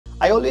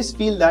I always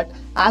feel that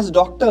as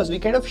doctors, we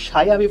kind of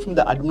shy away from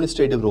the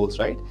administrative roles,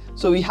 right?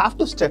 So we have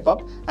to step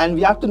up and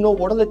we have to know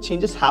what are the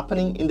changes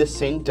happening in the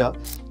center.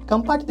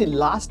 Compared to the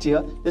last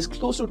year, there's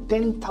close to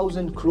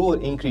 10,000 crore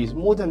increase,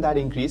 more than that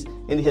increase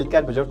in the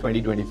healthcare budget of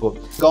 2024.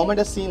 Government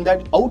has seen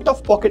that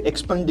out-of-pocket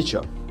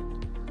expenditure,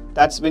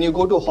 that's when you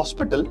go to a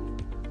hospital,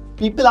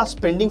 people are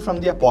spending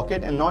from their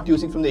pocket and not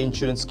using from the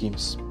insurance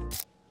schemes.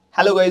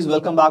 Hello guys,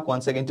 welcome back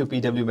once again to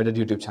PW Medit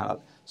YouTube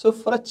channel. So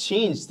for a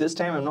change, this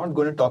time I'm not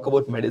going to talk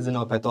about medicine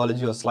or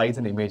pathology or slides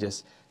and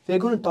images. We're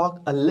going to talk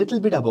a little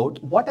bit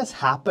about what has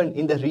happened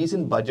in the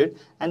recent budget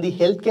and the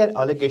healthcare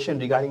allocation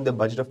regarding the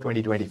budget of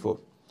 2024.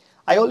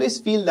 I always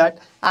feel that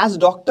as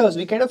doctors,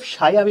 we kind of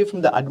shy away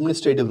from the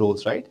administrative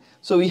roles, right?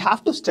 So we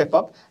have to step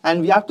up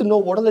and we have to know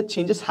what are the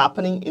changes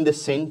happening in the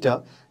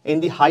center, in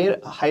the higher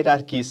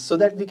hierarchies, so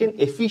that we can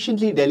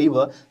efficiently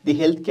deliver the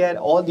healthcare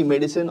or the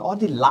medicine or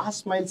the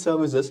last mile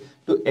services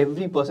to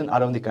every person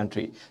around the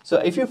country. So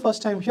if you're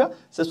first time here,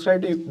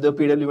 subscribe to the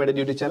PW Medit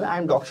YouTube channel.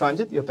 I'm Dr.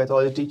 Anjit, your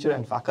pathology teacher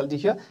and faculty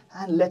here,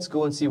 and let's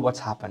go and see what's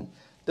happened.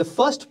 The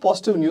first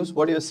positive news,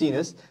 what you're seeing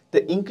is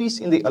the increase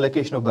in the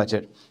allocation of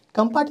budget.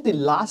 Compared to the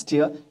last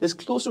year, there's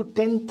close to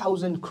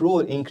 10,000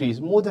 crore increase,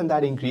 more than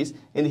that increase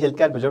in the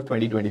healthcare budget of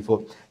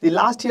 2024. The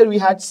last year we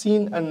had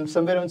seen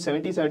somewhere around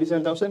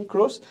 77,000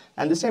 crores,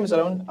 and this time it's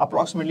around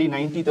approximately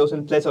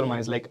 90,000 plus or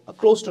minus, like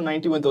close to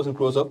 91,000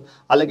 crores of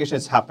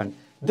allocations happened.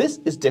 This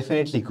is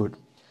definitely good,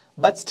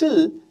 but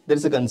still there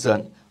is a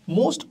concern.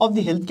 Most of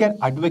the healthcare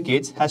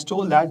advocates has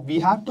told that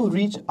we have to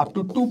reach up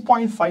to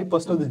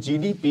 2.5% of the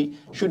GDP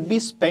should be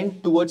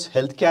spent towards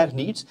healthcare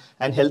needs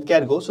and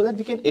healthcare goals so that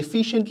we can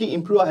efficiently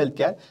improve our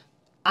healthcare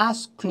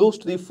as close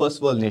to the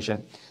first world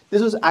nation.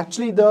 This was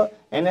actually the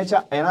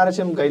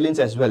NRHM guidelines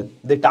as well,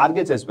 the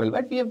targets as well,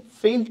 but we have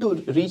failed to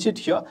reach it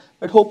here.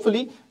 But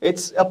hopefully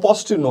it's a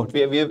positive note.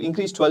 We have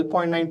increased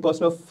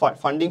 12.9% of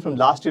funding from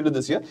last year to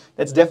this year.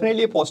 That's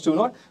definitely a positive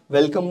note.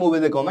 Welcome move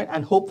with the government,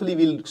 and hopefully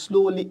we'll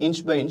slowly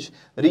inch by inch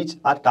reach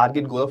our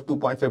target goal of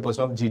 2.5%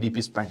 of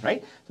GDP spent,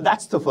 right? So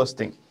that's the first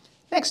thing.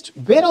 Next,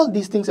 where all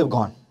these things have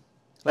gone?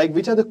 Like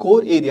which are the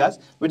core areas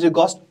which have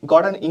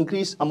got an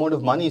increased amount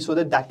of money so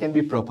that can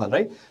be propelled,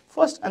 right?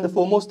 First and the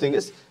foremost thing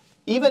is,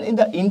 even in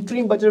the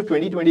interim budget of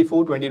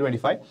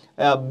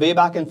 2024-2025, way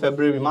back in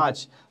February,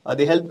 March,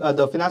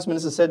 the finance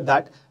minister said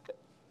that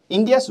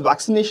India's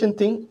vaccination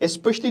thing,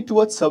 especially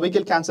towards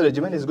cervical cancer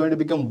regimen, is going to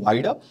become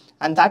wider,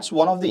 and that's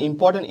one of the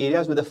important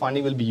areas where the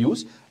funding will be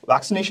used.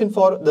 Vaccination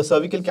for the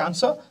cervical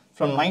cancer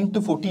from 9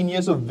 to 14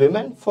 years of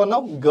women for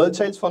now, girl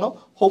childs for now.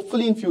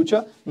 Hopefully in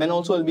future, men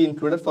also will be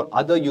included for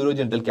other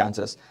urogenital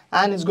cancers.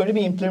 And it's going to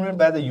be implemented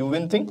by the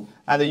UVIN thing.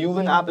 And the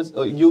UVIN app is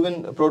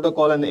UVIN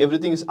protocol and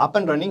everything is up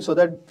and running so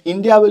that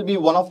India will be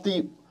one of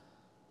the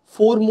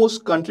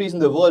foremost countries in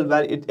the world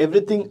where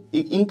everything,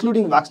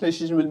 including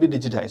vaccination, will be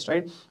digitized,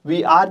 right?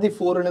 We are the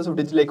forerunners of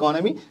digital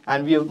economy,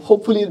 and we have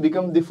hopefully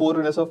become the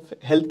forerunners of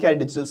healthcare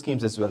digital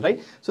schemes as well, right?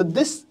 So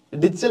this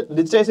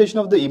digitization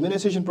of the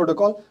immunization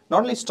protocol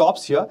not only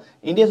stops here,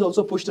 India has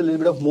also pushed a little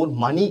bit of more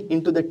money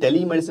into the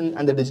telemedicine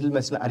and the digital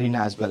medicine arena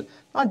as well.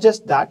 Not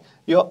just that,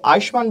 your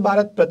Ayushman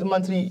Bharat Pradhan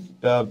Mantri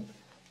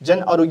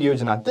Jan Arogya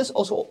Yojana, this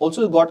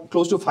also got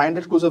close to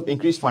 500 crores of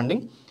increased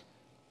funding.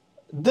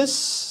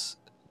 This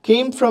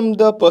came from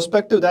the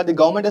perspective that the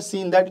government has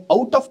seen that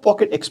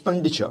out-of-pocket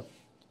expenditure,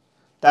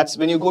 that's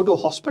when you go to a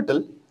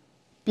hospital,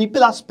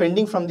 people are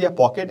spending from their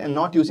pocket and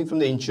not using from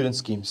the insurance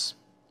schemes.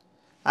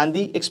 And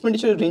the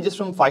expenditure ranges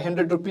from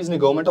 500 rupees in a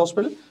government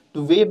hospital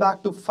to way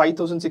back to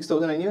 5,000,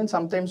 6,000, and even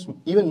sometimes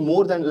even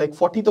more than like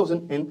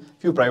 40,000 in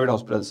few private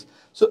hospitals.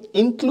 So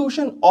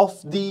inclusion of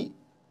the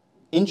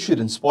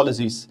insurance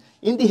policies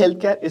in the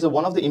healthcare is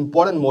one of the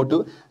important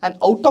motive, and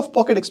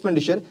out-of-pocket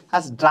expenditure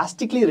has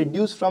drastically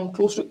reduced from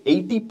close to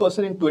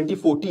 80% in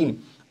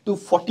 2014 to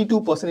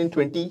 42% in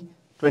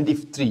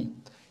 2023.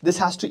 This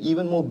has to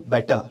even more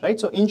better, right?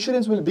 So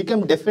insurance will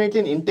become definitely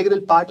an integral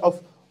part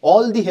of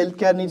all the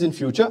healthcare needs in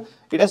future.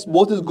 It has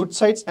both its good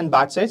sides and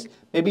bad sides.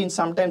 Maybe in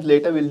sometimes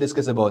later we'll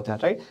discuss about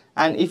that, right?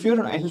 And if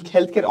you're a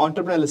healthcare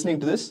entrepreneur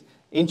listening to this,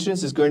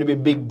 insurance is going to be a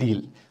big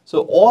deal.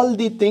 So all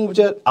the things which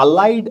are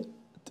allied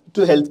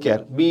to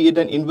healthcare, be it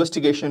an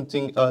investigation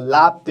thing, a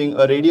lab thing,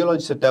 a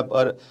radiology setup,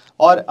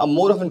 or a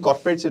more of a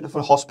corporate setup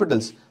for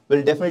hospitals,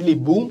 will definitely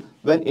boom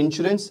when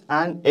insurance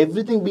and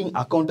everything being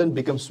accountant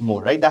becomes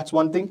more, right? That's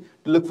one thing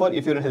to look for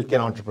if you're a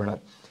healthcare entrepreneur.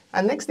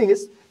 And next thing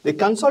is the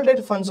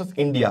consolidated funds of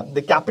India,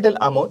 the capital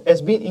amount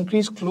has been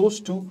increased close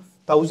to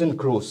 1,000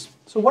 crores.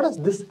 So what does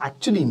this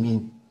actually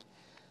mean?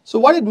 So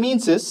what it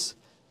means is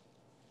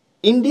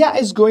India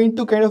is going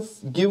to kind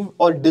of give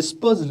or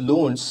disperse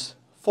loans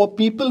for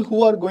people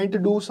who are going to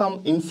do some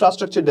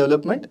infrastructure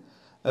development,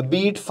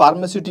 be it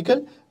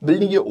pharmaceutical,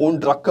 building your own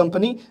drug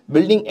company,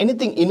 building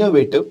anything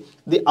innovative.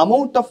 The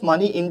amount of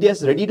money India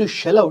is ready to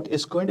shell out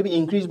is going to be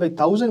increased by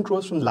 1,000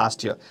 crores from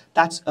last year.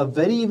 That's a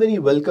very, very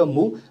welcome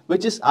move,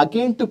 which is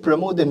again to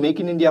promote the Make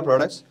in India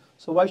products.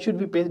 So why should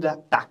we pay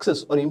the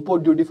taxes or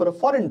import duty for a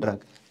foreign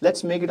drug?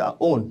 Let's make it our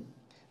own.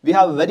 We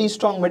have a very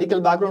strong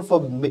medical background for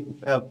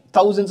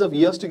thousands of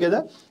years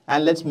together,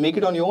 and let's make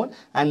it on your own,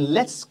 and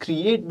let's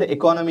create the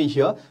economy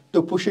here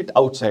to push it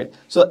outside.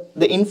 So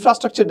the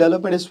infrastructure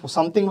development is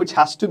something which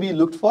has to be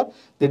looked for.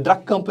 The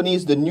drug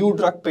companies, the new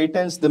drug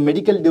patents, the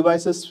medical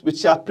devices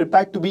which are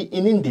prepared to be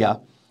in India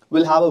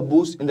will have a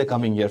boost in the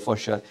coming year for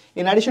sure.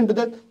 In addition to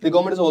that, the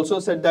government has also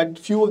said that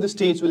few of the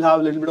states will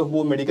have a little bit of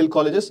more medical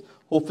colleges.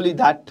 Hopefully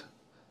that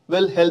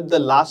will help the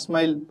last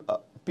mile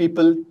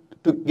people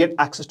to get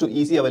access to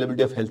easy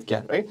availability of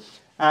healthcare, right?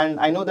 And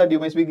I know that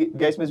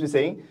guys must be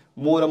saying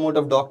more amount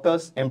of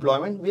doctors,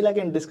 employment. We'll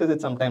again discuss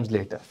it sometimes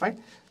later,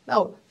 fine?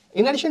 Now,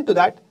 in addition to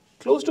that,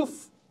 close to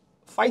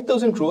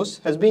 5,000 crores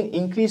has been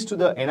increased to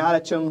the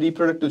NRHM,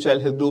 reproductive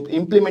child health group,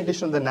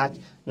 implementation of the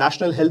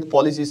national health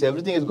policies.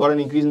 Everything has got an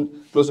increase in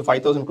close to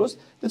 5,000 crores.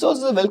 It's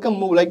also a welcome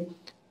move, like,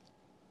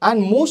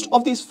 and most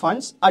of these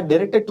funds are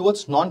directed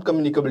towards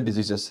non-communicable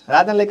diseases.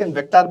 Rather than like in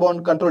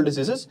vector-borne control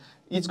diseases,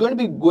 it's going to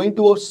be going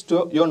towards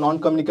your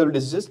non-communicable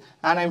diseases.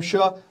 And I'm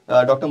sure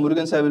Dr.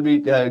 Murugan sir will be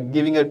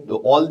giving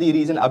all the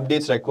recent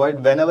updates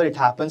required whenever it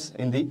happens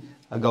in the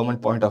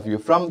government point of view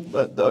from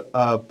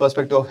the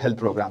perspective of health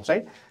programs,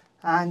 right?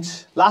 And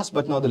last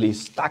but not the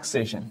least,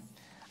 taxation.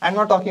 I'm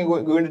not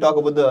going to talk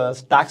about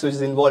the tax which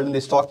is involved in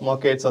the stock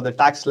markets or the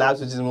tax slabs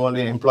which is involved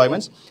in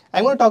employments.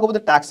 I'm going to talk about the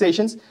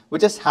taxations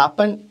which has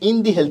happened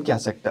in the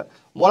healthcare sector.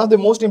 One of the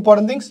most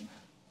important things,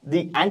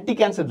 the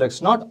anti-cancer drugs,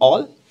 not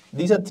all.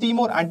 These are 3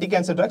 more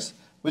anti-cancer drugs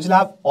which will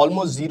have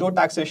almost zero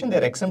taxation.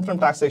 They're exempt from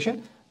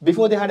taxation.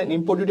 Before they had an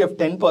import duty of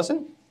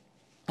 10%.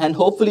 And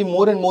hopefully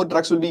more and more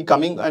drugs will be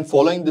coming and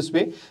following this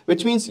way,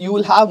 which means you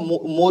will have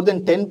more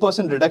than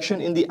 10% reduction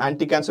in the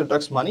anti-cancer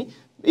drugs money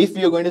if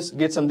you're going to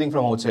get something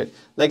from outside.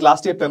 Like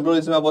last year,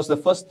 pembrolizumab was the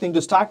first thing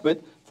to start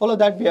with. Follow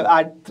that, we have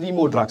added 3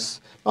 more drugs.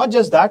 Not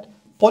just that,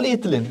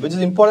 polyethylene, which is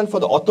important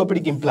for the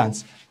orthopedic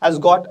implants, has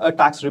got a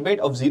tax rebate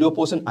of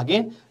 0%.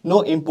 Again,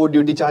 no import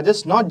duty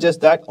charges. Not just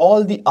that,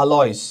 all the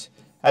alloys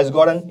has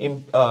got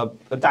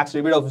a tax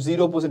rebate of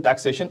 0%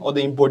 taxation or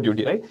the import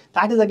duty, right?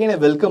 That is again a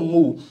welcome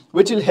move,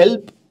 which will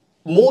help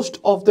most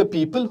of the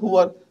people who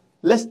are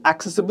less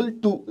accessible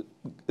to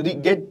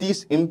get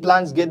these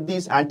implants, get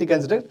these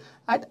anti-cancer drugs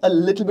at a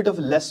little bit of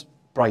less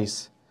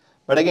price.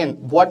 But again,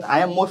 what I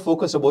am more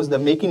focused about is the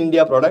Make in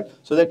India product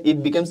so that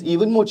it becomes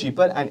even more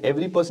cheaper and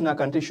every person in our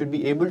country should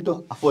be able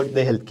to afford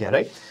the healthcare,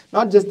 right?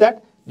 Not just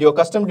that, your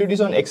custom duties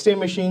on X-ray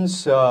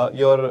machines,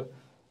 your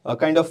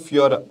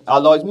your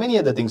alloys, many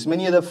other things,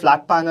 many other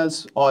flat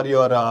panels or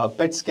your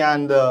PET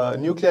scan, the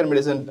nuclear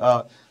medicine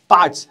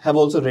parts have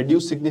also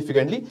reduced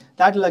significantly.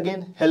 That will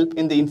again help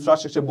in the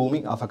infrastructure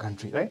booming of a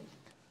country, right?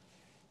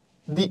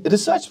 The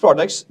research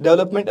products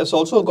development has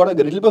also got a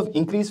little bit of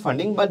increased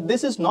funding, but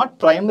this is not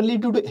primarily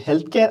due to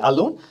healthcare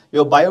alone.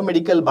 Your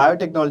biomedical,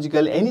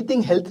 biotechnological,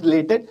 anything health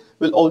related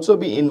will also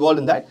be involved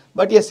in that.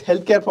 But yes,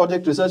 healthcare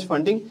project research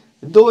funding,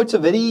 though it's a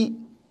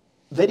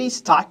very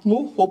start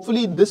move,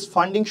 hopefully this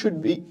funding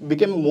should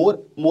become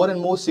more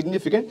and more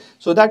significant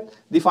so that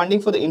the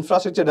funding for the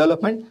infrastructure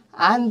development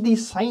and the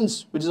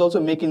science, which is also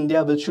Make in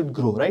India, should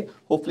grow, right?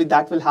 Hopefully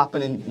that will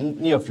happen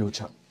in near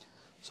future.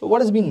 So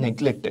what has been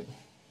neglected?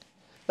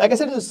 Like I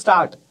said in the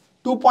start,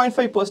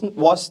 2.5%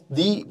 was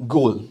the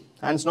goal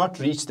and it's not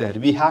reached there.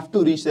 We have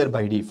to reach there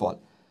by default.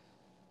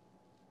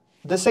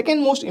 The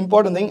second most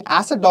important thing,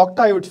 as a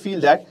doctor, I would feel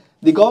that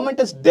the government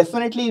has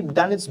definitely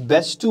done its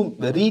best to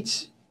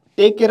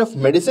take care of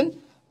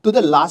medicine to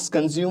the last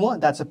consumer,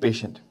 that's a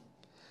patient.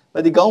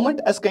 But the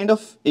government has kind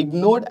of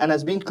ignored and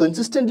has been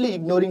consistently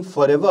ignoring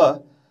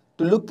forever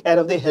to look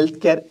at the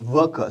healthcare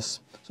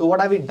workers. So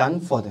what have we done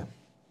for them?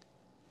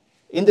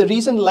 In the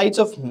recent lights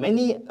of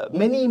many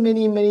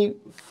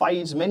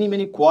fights,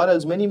 many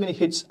quarrels, many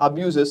hits,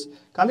 abuses,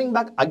 coming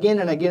back again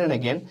and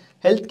again,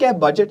 healthcare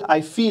budget, I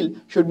feel,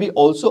 should be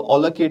also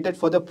allocated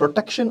for the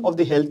protection of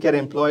the healthcare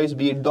employees,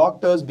 be it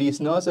doctors, be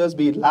it nurses,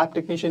 be it lab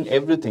technician,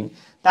 everything.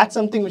 That's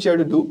something which you have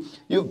to do.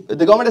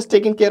 The government has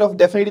taken care of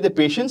definitely the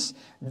patients,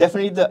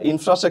 definitely the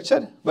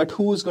infrastructure, but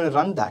who is going to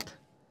run that?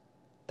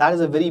 That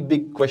is a very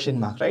big question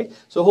mark, right?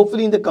 So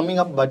hopefully in the coming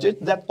up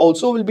budget, that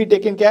also will be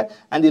taken care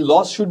and the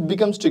laws should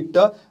become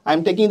stricter.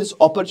 I'm taking this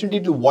opportunity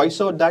to voice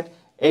out that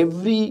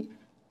every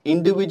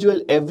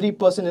individual, every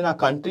person in our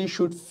country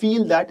should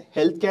feel that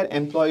healthcare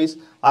employees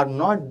are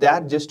not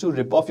there just to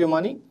rip off your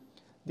money.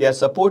 They are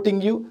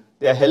supporting you,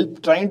 they are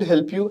trying to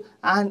help you,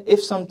 and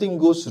if something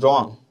goes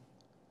wrong,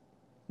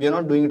 we are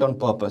not doing it on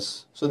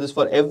purpose. So this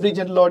for every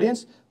general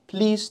audience,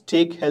 please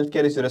take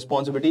healthcare as your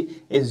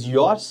responsibility, is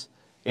yours.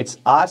 It's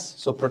ours.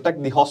 So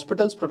protect the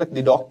hospitals, protect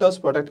the doctors,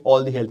 protect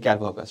all the healthcare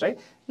workers, right?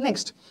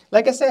 Next,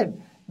 like I said,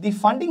 the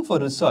funding for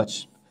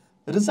research.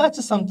 Research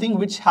is something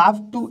which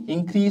have to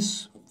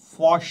increase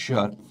for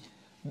sure.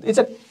 It's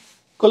a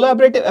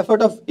collaborative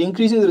effort of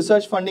increasing the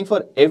research funding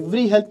for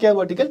every healthcare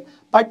vertical,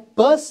 but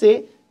per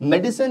se,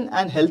 medicine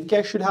and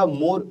healthcare should have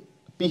more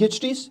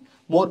PhDs,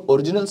 more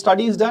original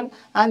studies done,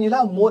 and you'll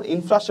have more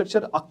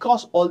infrastructure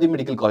across all the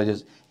medical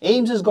colleges.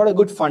 AIIMS has got a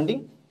good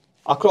funding.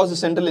 across the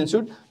central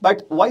institute.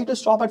 But why to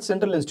stop at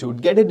central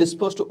institute? Get it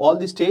dispersed to all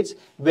the states.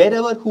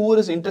 Wherever whoever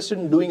is interested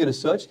in doing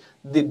research,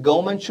 the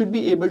government should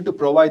be able to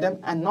provide them,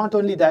 and not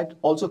only that,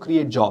 also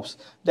create jobs.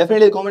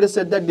 Definitely the government has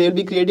said that they will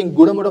be creating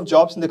good amount of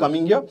jobs in the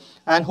coming year,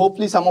 and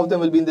hopefully some of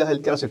them will be in the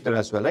healthcare sector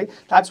as well, right?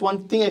 That's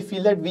one thing I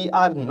feel that we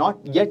are not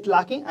yet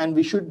lacking, and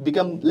we should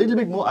become a little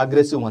bit more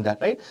aggressive on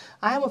that, right?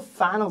 I am a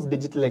fan of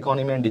digital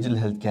economy and digital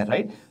healthcare,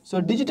 right?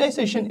 So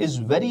digitization is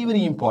very,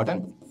 very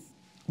important,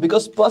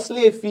 because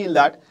personally I feel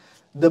that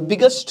the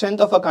biggest strength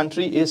of a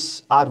country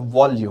is our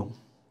volume.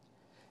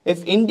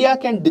 If India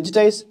can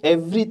digitize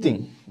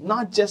everything,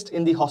 not just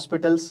in the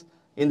hospitals,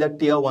 in the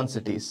tier 1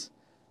 cities,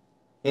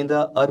 in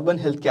the urban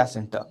healthcare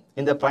center,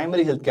 in the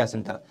primary healthcare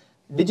center,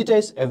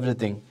 digitize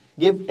everything,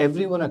 give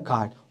everyone a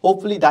card.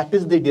 Hopefully that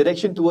is the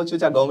direction towards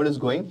which our government is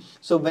going.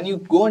 So when you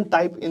go and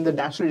type in the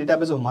national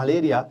database of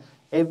malaria,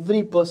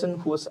 every person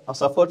who has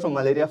suffered from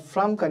malaria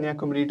from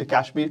Kanyakumari to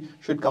Kashmir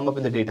should come up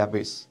in the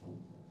database.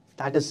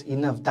 That is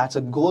enough. That's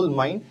a gold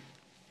mine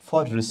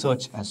for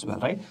research as well,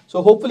 right?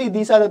 So hopefully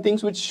these are the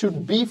things which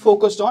should be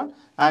focused on.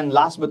 And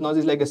last but not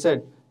least, like I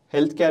said,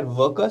 healthcare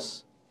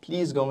workers,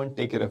 please government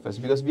take care of us,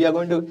 because we are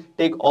going to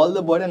take all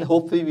the burden.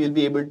 Hopefully we will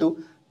be able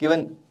to give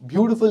a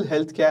beautiful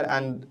healthcare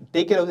and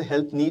take care of the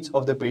health needs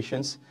of the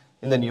patients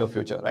in the near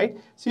future, right?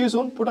 See you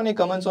soon. Put on your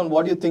comments on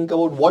what you think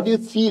about, what you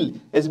feel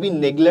has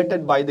been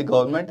neglected by the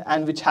government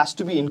and which has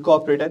to be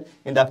incorporated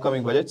in the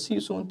upcoming budget. See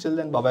you soon. Till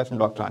then, bye-bye from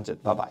Dr.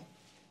 Anjit. Bye-bye.